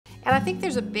And I think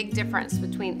there's a big difference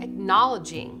between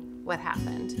acknowledging what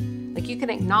happened. Like, you can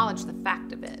acknowledge the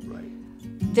fact of it. Right.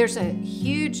 There's a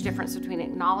huge difference between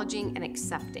acknowledging and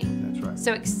accepting. That's right.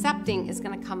 So accepting is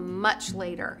going to come much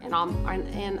later in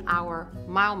our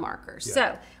mile markers. Yeah.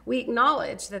 So we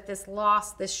acknowledge that this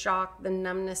loss, this shock, the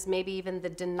numbness, maybe even the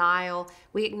denial.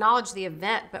 We acknowledge the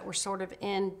event, but we're sort of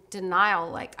in denial.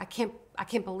 Like, I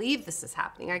can't believe this is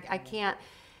happening.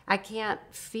 I can't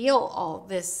feel all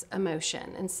this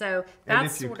emotion. And so that's and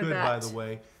if you sort could, of that. by the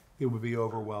way, it would be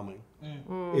overwhelming.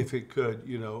 If it could,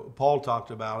 Paul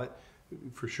talked about it.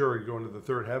 For sure, you go into the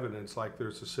third heaven, and it's like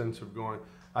there's a sense of going,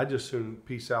 I just soon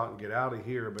peace out and get out of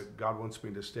here, but God wants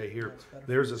me to stay here.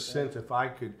 There's a sense, if I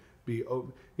could be,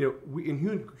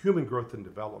 in human growth and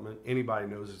development, anybody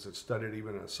knows this, it's studied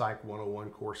even in a Psych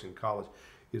 101 course in college,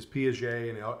 is Piaget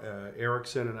and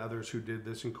Erickson and others who did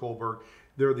this in Kohlberg.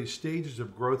 There are these stages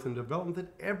of growth and development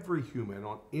that every human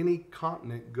on any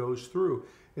continent goes through.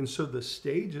 And so the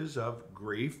stages of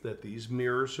grief that these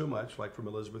mirror so much, like from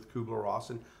Elizabeth Kubler-Ross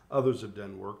and others have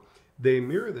done work, they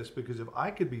mirror this because if I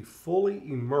could be fully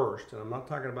immersed, and I'm not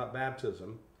talking about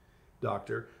baptism,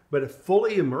 doctor, but if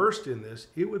fully immersed in this,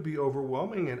 it would be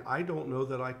overwhelming, and I don't know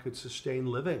that I could sustain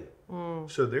living.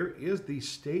 So there is these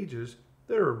stages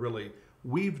that are really,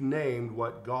 we've named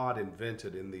what God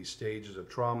invented in these stages of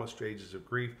trauma, stages of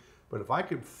grief. But if I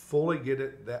could fully get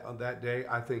it that day,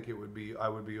 I think I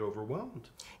would be overwhelmed.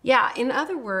 Yeah. In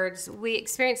other words, we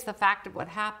experience the fact of what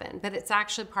happened, but it's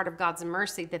actually part of God's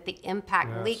mercy that the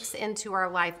impact leaks into our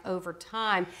life over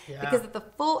time. Yeah. Because if the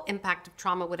full impact of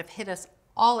trauma would have hit us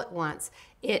all at once,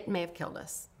 it may have killed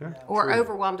us or truly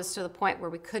overwhelmed us to the point where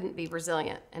we couldn't be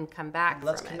resilient and come back.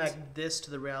 Let's connect this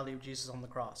to the reality of Jesus on the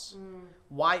cross.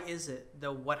 Why is it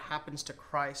that what happens to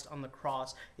Christ on the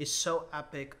cross is so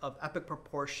epic, of epic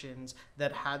proportions,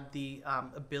 that had the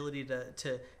ability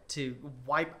to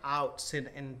wipe out sin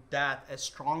and death as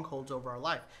strongholds over our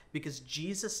life? Because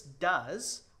Jesus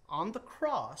does on the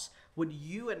cross what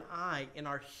you and I, in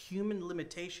our human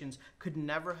limitations, could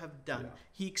never have done. Yeah.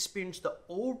 He experienced the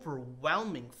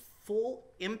overwhelming full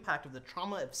impact of the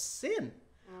trauma of sin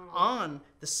on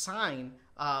the sign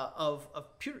of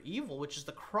pure evil, which is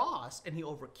the cross, and he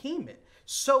overcame it,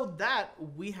 so that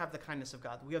we have the kindness of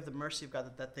God, we have the mercy of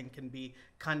God, that thing can be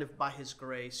kind of by his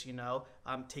grace,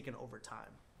 taken over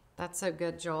time. That's so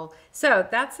good, Joel. So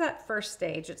that's that first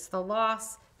stage. It's the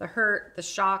loss, the hurt, the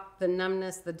shock, the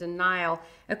numbness, the denial.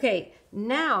 Okay,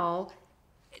 now,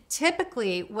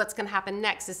 typically what's going to happen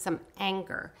next is some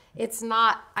anger. It's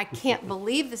not, I can't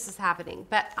believe this is happening,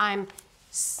 but I'm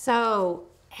so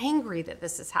angry that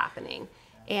this is happening.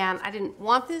 And I didn't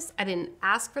want this. I didn't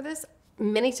ask for this.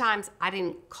 Many times I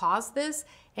didn't cause this,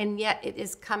 and yet it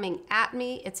is coming at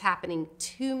me. It's happening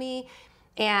to me.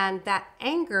 And that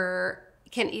anger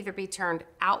can either be turned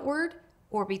outward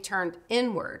or be turned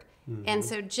inward. And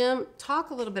so, Jim,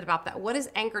 talk a little bit about that. What is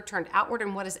anger turned outward,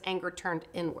 and what is anger turned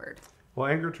inward? Well,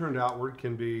 anger turned outward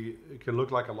can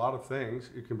look like a lot of things.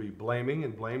 It can be blaming,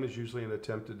 and blame is usually an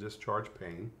attempt to discharge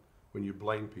pain when you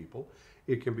blame people.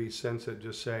 It can be sense that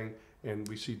just saying, and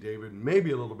we see David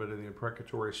maybe a little bit in the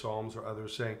imprecatory Psalms or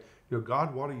others saying,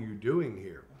 God, what are you doing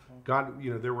here? God,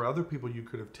 there were other people you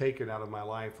could have taken out of my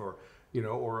life, or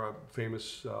a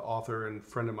famous author and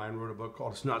friend of mine wrote a book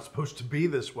called It's Not Supposed to Be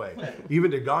This Way.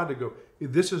 Even to God to go,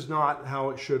 this is not how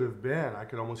it should have been. I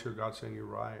could almost hear God saying, you're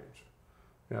right.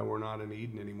 Yeah, we're not in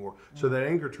Eden anymore. So that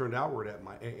anger turned outward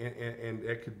and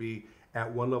it could be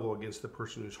at one level against the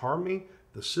person who's harmed me,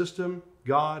 the system,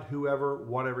 God, whoever,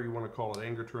 whatever you want to call it.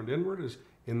 Anger turned inward is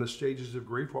in the stages of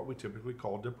grief, what we typically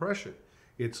call depression.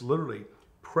 It's literally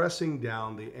pressing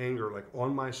down the anger like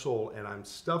on my soul, and I'm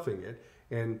stuffing it.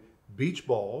 And beach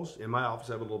balls in my office,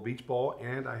 I have a little beach ball,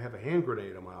 and I have a hand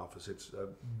grenade in my office. It's a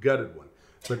gutted one,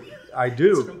 but I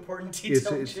do. It's an important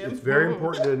detail, Jim. It's very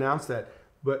important to announce that.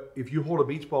 But if you hold a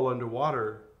beach ball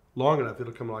underwater long enough,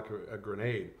 it'll come like a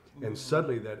grenade. And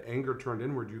suddenly that anger turned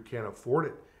inward, you can't afford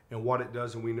it. And what it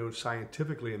does, and we know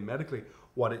scientifically and medically,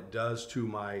 what it does to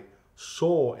my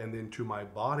soul and then to my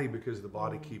body, because the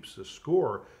body keeps the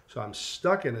score. So I'm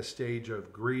stuck in a stage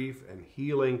of grief and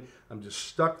healing. I'm just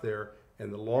stuck there.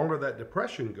 And the longer that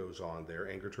depression goes on there,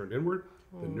 anger turned inward,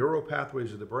 the neural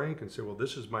pathways of the brain can say, well,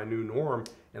 this is my new norm,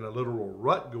 and a literal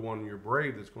rut go on in your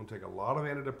brain that's going to take a lot of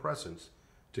antidepressants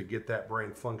to get that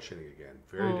brain functioning again.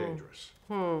 Very dangerous.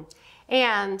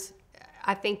 And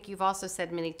I think you've also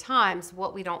said many times,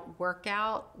 what we don't work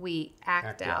out, we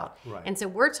act out. Right. And so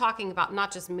we're talking about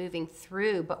not just moving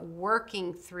through, but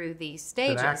working through these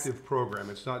stages. It's an active program.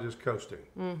 It's not just coasting.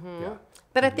 Yeah.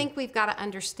 But I think we've got to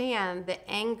understand that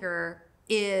anger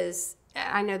is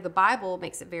I know the Bible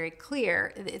makes it very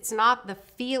clear. It's not the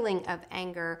feeling of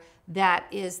anger that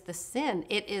is the sin.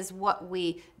 It is what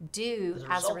we do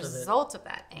as a result of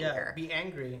that anger. Yeah, be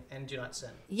angry and do not sin.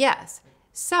 Yes.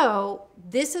 So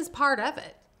this is part of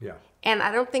it. Yeah. And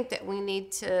I don't think that we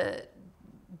need to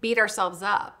beat ourselves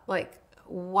up. Like,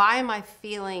 why am I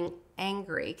feeling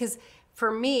angry? Because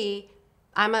for me,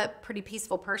 I'm a pretty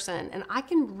peaceful person, and I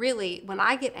can really, when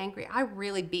I get angry, I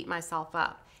really beat myself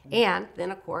up. And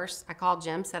then, of course, I call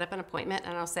Jim, set up an appointment,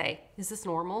 and I'll say, is this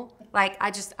normal? Like,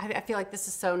 I feel like this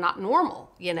is so not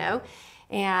normal, you know?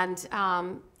 And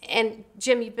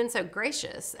Jim, you've been so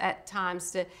gracious at times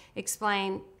to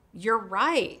explain, you're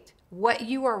right. What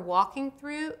you are walking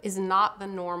through is not the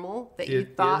normal that you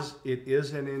thought. It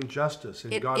is an injustice,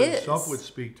 and It God is. himself would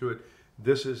speak to it.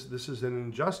 This is an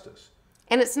injustice.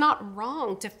 And it's not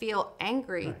wrong to feel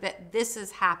angry that this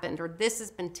has happened, or this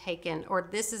has been taken, or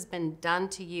this has been done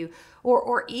to you,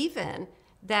 or even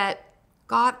that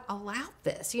God allowed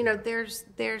this. You know,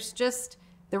 there's just,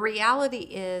 the reality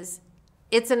is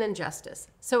it's an injustice.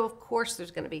 So of course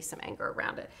there's going to be some anger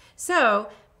around it. So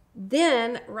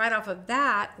then right off of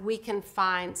that, we can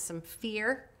find some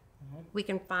fear. We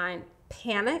can find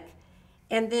panic.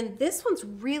 And then this one's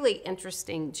really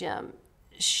interesting, Jim.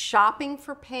 Shopping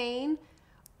for pain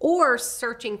or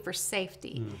searching for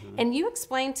safety. And you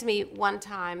explained to me one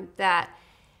time that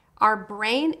our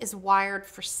brain is wired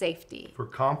for safety. For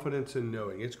confidence and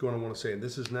knowing. It's going to want to say, and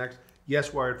this is next,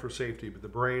 yes, wired for safety, but the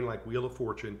brain, like Wheel of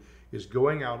Fortune, is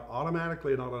going out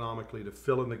automatically and autonomically to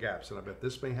fill in the gaps. And I bet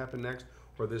this may happen next,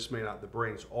 or this may not. The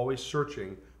brain's always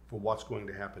searching for what's going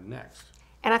to happen next.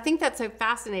 And I think that's so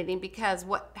fascinating, because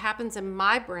what happens in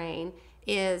my brain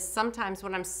is sometimes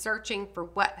when I'm searching for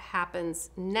what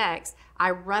happens next, I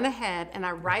run ahead and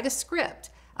I write a script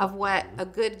of what a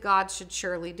good God should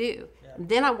surely do.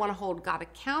 Then I want to hold God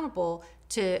accountable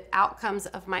to outcomes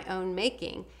of my own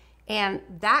making. And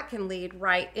that can lead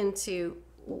right into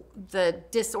the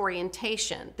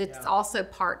disorientation that's also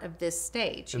part of this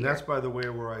stage. And here. that's, by the way,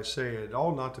 where I say it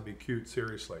all not to be cute,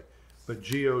 seriously, but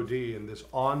G-O-D in this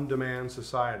on-demand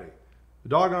society. The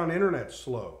doggone internet's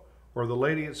slow. Or the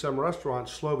lady at some restaurant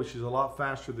slow, but she's a lot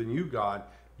faster than you, God.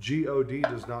 G-O-D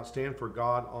does not stand for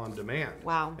God on demand.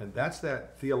 Wow. And that's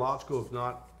that theological, if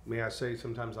not, may I say,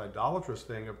 sometimes idolatrous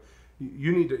thing of,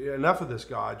 you need to, enough of this,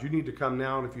 God. You need to come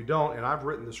now, and if you don't, and I've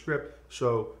written the script,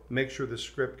 so make sure the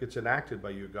script gets enacted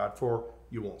by you, God, for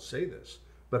you won't say this.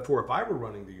 But for if I were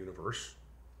running the universe,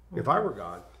 if I were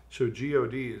God, so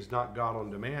G-O-D is not God on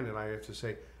demand, and I have to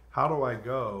say, how do I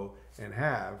go and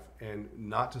have, and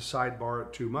not to sidebar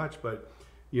it too much, but,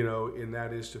 you know, and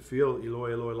that is to feel,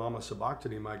 Eloi, Eloi, lama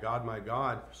sabachthani, my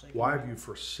God, why have you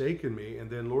forsaken me? And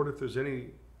then, Lord, if there's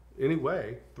any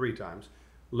way, 3 times,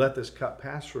 let this cup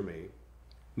pass from me.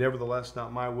 Nevertheless,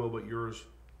 not my will, but yours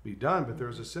be done. But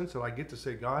there's a sense that I get to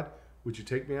say, God, would you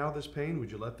take me out of this pain?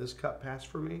 Would you let this cup pass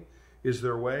from me? Is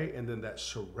there a way? And then that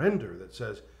surrender that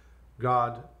says,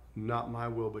 God, not my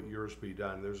will, but yours be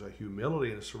done. There's a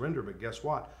humility and a surrender, but guess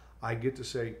what? I get to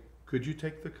say, could you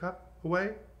take the cup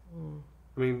away?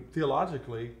 I mean,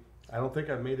 theologically, I don't think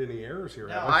I've made any errors here.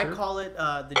 No, I call it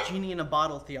the genie in a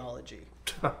bottle theology.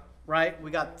 Right? We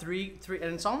got three,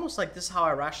 and it's almost like this is how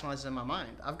I rationalize it in my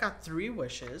mind. I've got 3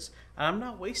 wishes, and I'm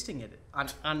not wasting it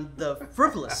on the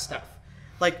frivolous stuff.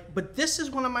 Like, but this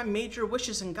is one of my major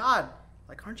wishes in God.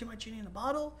 Like, aren't you my genie in a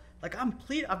bottle? Like,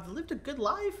 I've lived a good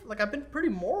life. Like, I've been pretty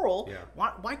moral.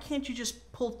 Yeah. Why can't you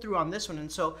just pull through on this one?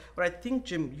 And so what I think,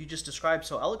 Jim, you just described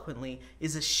so eloquently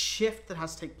is a shift that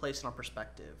has to take place in our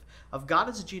perspective of God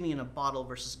as a genie in a bottle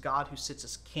versus God who sits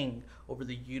as king over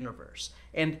the universe.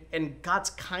 And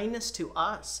God's kindness to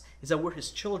us is that we're his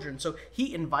children. So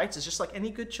he invites us, just like any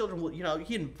good children will, you know,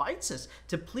 he invites us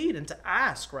to plead and to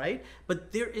ask, right?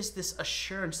 But there is this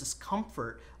assurance, this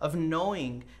comfort of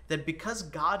knowing that because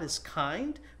God is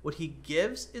kind, what he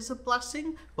gives is a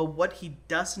blessing, but what he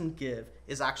doesn't give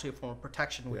is actually a form of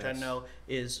protection, which I know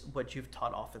is what you've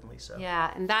taught often, Lysa.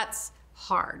 Yeah, and that's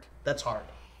hard. That's hard.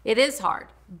 It is hard,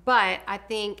 but I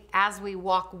think as we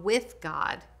walk with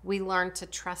God, we learn to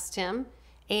trust him.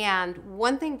 And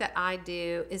one thing that I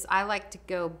do is I like to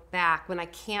go back when I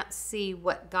can't see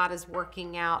what God is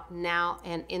working out now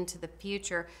and into the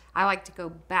future. I like to go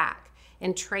back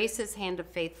and trace his hand of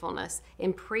faithfulness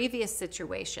in previous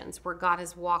situations where God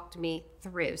has walked me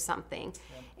through something.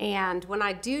 And when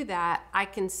I do that, I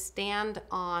can stand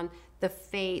on the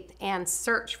faith and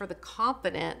search for the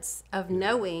confidence of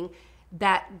knowing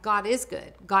that God is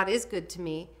good. God is good to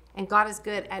me, and God is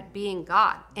good at being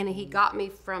God. And he got me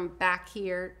from back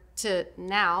here to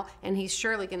now, and he's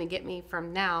surely going to get me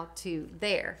from now to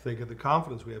there. Think of the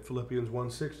confidence we have. Philippians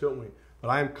 1:6, don't we? But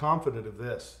I am confident of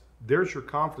this. There's your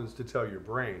confidence to tell your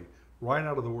brain, right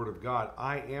out of the Word of God,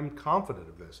 I am confident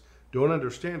of this. Don't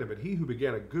understand it, but he who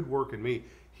began a good work in me,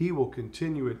 he will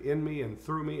continue it in me and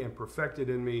through me and perfect it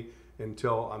in me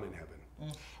until I'm in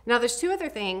heaven. Now, there's two other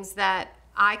things that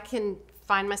I can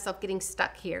find myself getting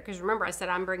stuck here, because remember I said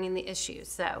I'm bringing the issues.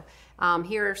 So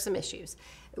here are some issues.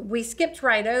 We skipped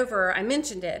right over, I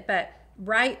mentioned it, but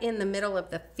right in the middle of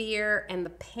the fear and the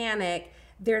panic,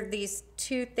 there are these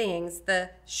two things,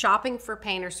 the shopping for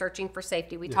pain or searching for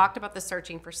safety. We talked about the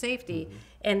searching for safety,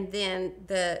 and then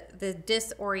the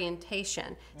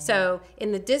disorientation. So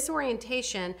in the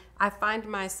disorientation, I find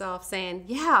myself saying,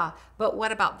 yeah, but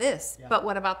what about this? But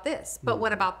what about this? But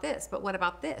what about this? But what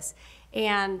about this?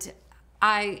 And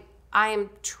I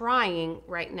am trying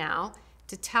right now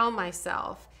to tell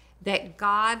myself that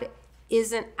God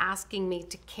isn't asking me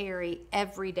to carry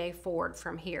every day forward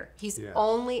from here. He's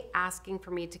only asking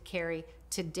for me to carry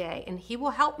today, and he will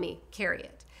help me carry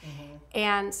it.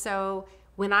 And so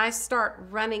when I start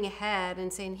running ahead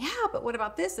and saying, yeah, but what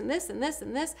about this and this and this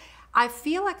and this, I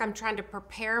feel like I'm trying to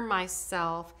prepare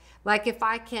myself. Like if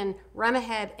I can run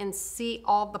ahead and see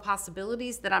all the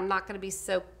possibilities, that I'm not going to be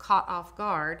so caught off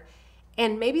guard.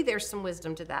 And maybe there's some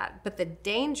wisdom to that, but the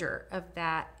danger of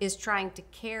that is trying to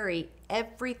carry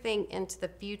everything into the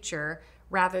future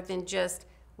rather than just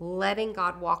letting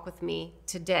God walk with me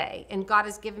today. And God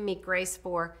has given me grace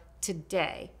for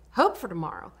today, hope for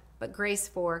tomorrow, but grace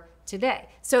for today.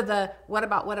 So the what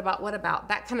about,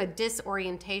 that kind of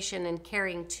disorientation and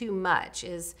carrying too much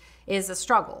is a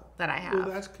struggle that I have. Well,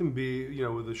 that can be,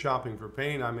 with the shopping for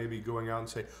pain, I may be going out and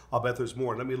say, I'll bet there's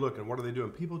more. Let me look. And what are they doing?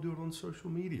 People do it on social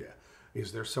media.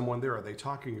 Is there someone there? Are they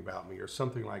talking about me or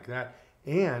something like that?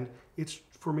 And it's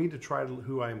for me to try to,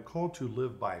 who I am called to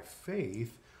live by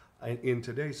faith in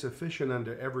today, sufficient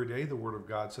unto every day, the Word of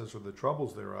God says, or the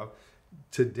troubles thereof,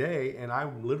 today. And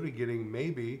I'm literally getting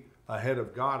maybe ahead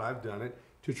of God, I've done it,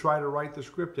 to try to write the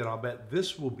script, and I'll bet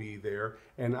this will be there.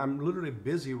 And I'm literally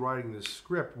busy writing this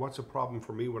script. What's a problem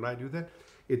for me when I do that?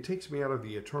 It takes me out of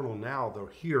the eternal now, the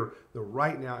here, the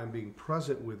right now, and being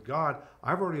present with God.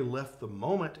 I've already left the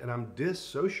moment, and I'm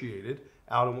dissociated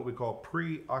out in what we call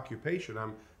preoccupation.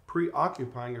 I'm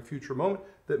preoccupying a future moment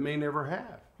that may never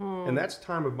have. And that's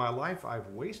time of my life I've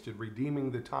wasted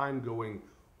redeeming the time going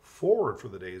forward for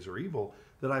the days are evil,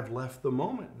 that I've left the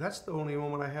moment. That's the only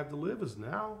moment I have to live is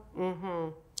now.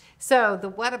 So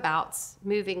the whatabouts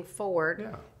moving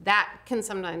forward, that can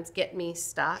sometimes get me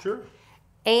stuck. Sure.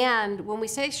 And when we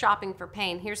say shopping for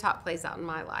pain, here's how it plays out in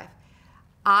my life.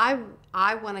 I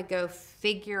want to go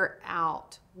figure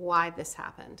out why this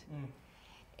happened.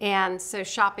 And so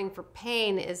shopping for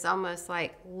pain is almost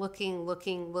like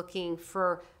looking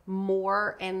for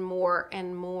more and more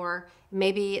and more.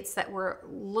 Maybe it's that we're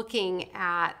looking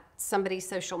at somebody's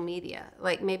social media.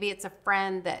 Like maybe it's a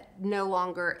friend that no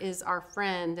longer is our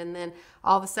friend, and then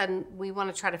all of a sudden we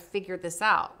want to try to figure this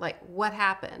out. Like what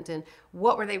happened and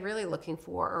what were they really looking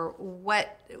for, or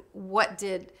what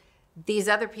did these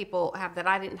other people have that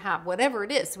I didn't have, whatever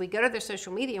it is. So we go to their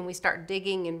social media and we start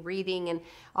digging and reading and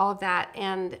all of that.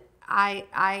 And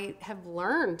I have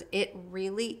learned it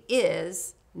really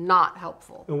is not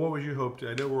helpful. And what would you hope to,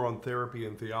 I know we're on therapy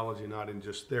and theology, not in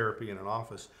just therapy in an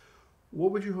office.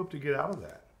 What would you hope to get out of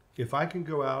that? If I can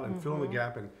go out and fill in the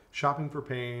gap in shopping for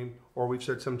pain, or we've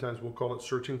said sometimes we'll call it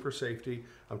searching for safety.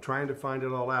 I'm trying to find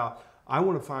it all out. I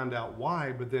want to find out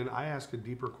why, but then I ask a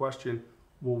deeper question.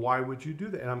 Well, why would you do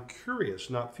that? And I'm curious,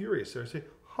 not furious. I say,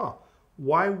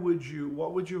 what would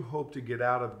you hope to get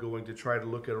out of going to try to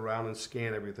look at around and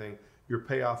scan everything? Your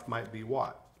payoff might be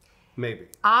what? Maybe.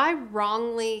 I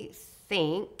wrongly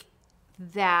think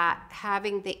that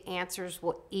having the answers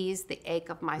will ease the ache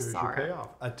of my sorrow. Your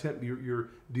payoff. Your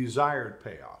desired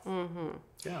payoff.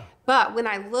 Yeah. But when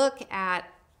I look at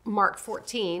Mark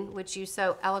 14, which you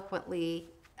so eloquently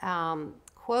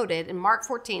quoted, in Mark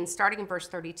 14, starting in verse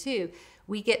 32,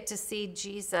 we get to see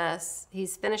Jesus.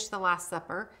 He's finished the Last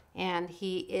Supper, and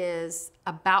he is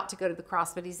about to go to the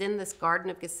cross, but he's in this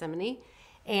Garden of Gethsemane,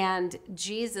 and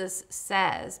Jesus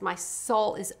says, my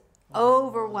soul is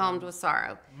overwhelmed with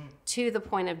sorrow to the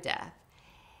point of death.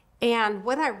 And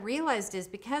what I realized is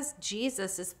because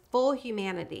Jesus is full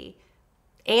humanity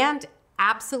and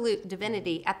absolute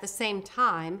divinity at the same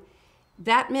time,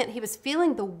 that meant he was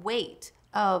feeling the weight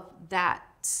of that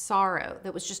sorrow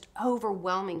that was just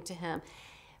overwhelming to him.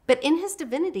 But in his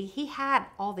divinity, he had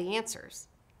all the answers.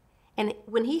 And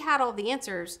when he had all the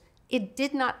answers, it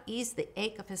did not ease the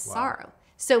ache of his sorrow.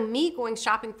 So me going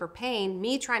shopping for pain,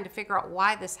 me trying to figure out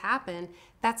why this happened,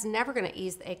 that's never going to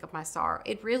ease the ache of my sorrow.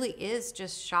 It really is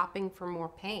just shopping for more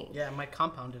pain. Yeah, it might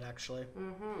compound it, actually.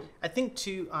 I think,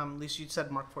 too, Lisa, you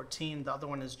said Mark 14. The other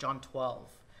one is John 12.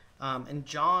 And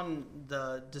John,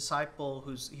 the disciple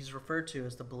he's referred to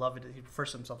as the beloved, he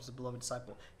refers to himself as the beloved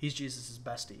disciple. He's Jesus'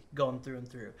 bestie, going through and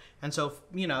through. And so,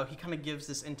 he kind of gives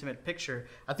this intimate picture.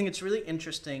 I think it's really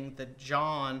interesting that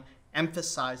John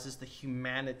emphasizes the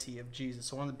humanity of Jesus.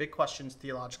 So one of the big questions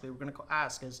theologically we're going to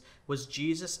ask is, was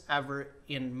Jesus ever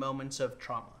in moments of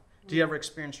trauma? Did he ever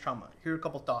experience trauma? Here are a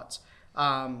couple thoughts.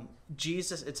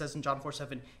 Jesus, it says in John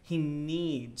 4:7, he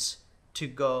needs to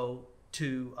go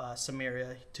to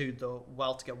Samaria, to the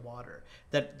well to get water.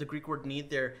 That the Greek word need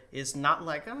there is not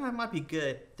like, it might be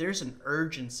good. There's an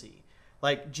urgency.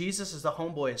 Like Jesus as the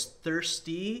homeboy is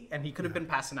thirsty and he could have been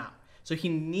passing out. So he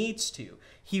needs to.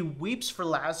 He weeps for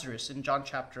Lazarus in John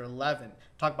chapter 11.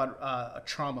 Talk about a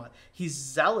trauma. He's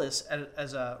zealous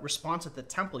as a response at the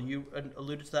temple. You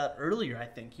alluded to that earlier, I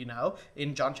think,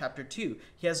 in John chapter 2.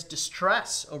 He has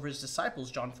distress over his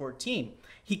disciples, John 14.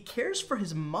 He cares for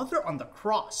his mother on the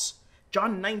cross.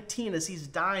 John 19, as he's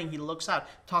dying, he looks out,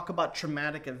 talk about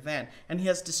traumatic event. And he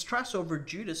has distress over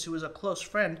Judas, who is a close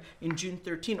friend, in June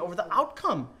 13, over the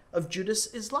outcome of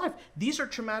Judas's life. These are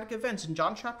traumatic events. In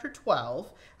John chapter 12,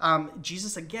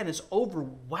 Jesus, again, is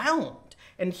overwhelmed.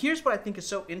 And here's what I think is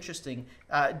so interesting.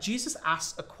 Jesus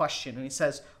asks a question, and he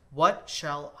says, "What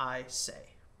shall I say?"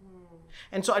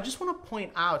 And so I just want to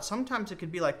point out, sometimes it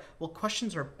could be like, well,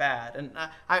 questions are bad. And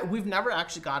we've never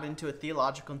actually got into a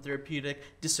theological and therapeutic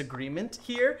disagreement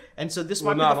here. And so this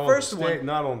might be the first one.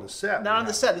 Not on the set. Not on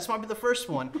the set. This might be the first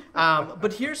one.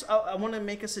 But here's, I want to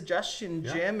make a suggestion,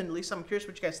 Jim and Lisa, I'm curious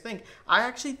what you guys think. I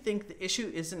actually think the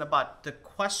issue isn't about the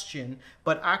question,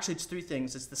 but actually it's three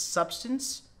things. It's the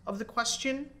substance of the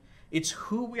question. It's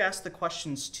who we ask the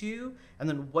questions to, and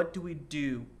then what do we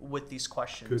do with these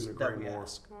questions that we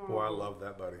ask. Boy, I love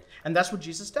that, buddy. And that's what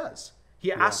Jesus does.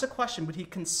 He asks a question, but he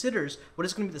considers what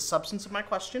is going to be the substance of my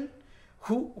question.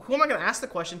 Who am I going to ask the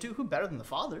question to? Who better than the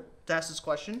Father to ask this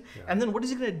question? Yeah. And then what is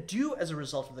he going to do as a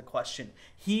result of the question?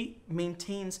 He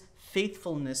maintains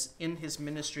faithfulness in his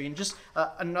ministry. And just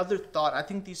another thought, I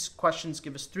think these questions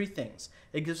give us three things.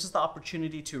 It gives us the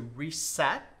opportunity to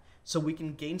reset, so we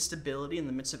can gain stability in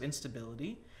the midst of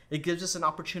instability. It gives us an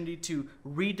opportunity to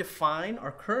redefine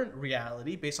our current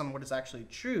reality based on what is actually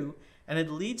true. And it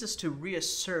leads us to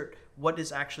reassert what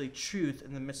is actually truth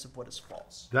in the midst of what is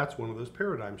false. That's one of those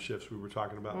paradigm shifts we were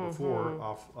talking about before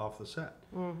off the set.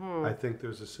 I think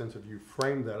there's a sense of, you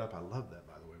framed that up. I love that,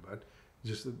 by the way, bud.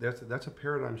 Just that's a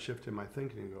paradigm shift in my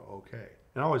thinking, and go, okay.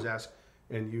 And I always ask,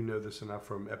 and you know this enough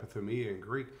from epithumia in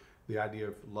Greek, the idea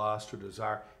of lust or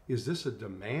desire. Is this a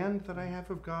demand that I have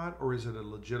of God, or is it a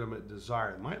legitimate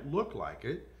desire? It might look like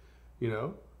it,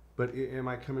 but am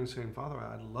I coming saying, Father,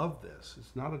 I love this.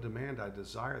 It's not a demand, I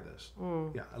desire this.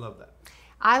 Yeah, I love that.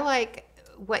 I like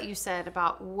what you said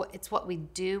about it's what we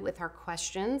do with our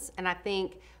questions. And I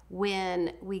think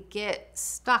when we get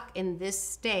stuck in this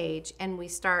stage and we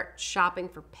start shopping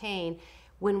for pain,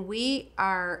 when we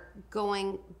are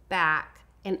going back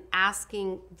and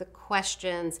asking the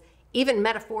questions, even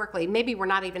metaphorically, maybe we're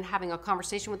not even having a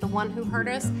conversation with the one who hurt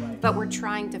us, but we're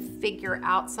trying to figure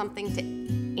out something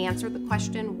to answer the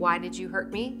question, why did you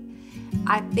hurt me?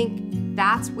 I think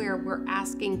that's where we're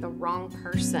asking the wrong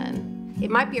person. It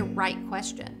might be a right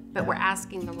question, but we're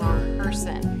asking the wrong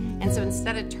person. And so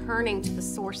instead of turning to the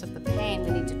source of the pain,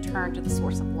 we need to turn to the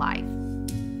source of life.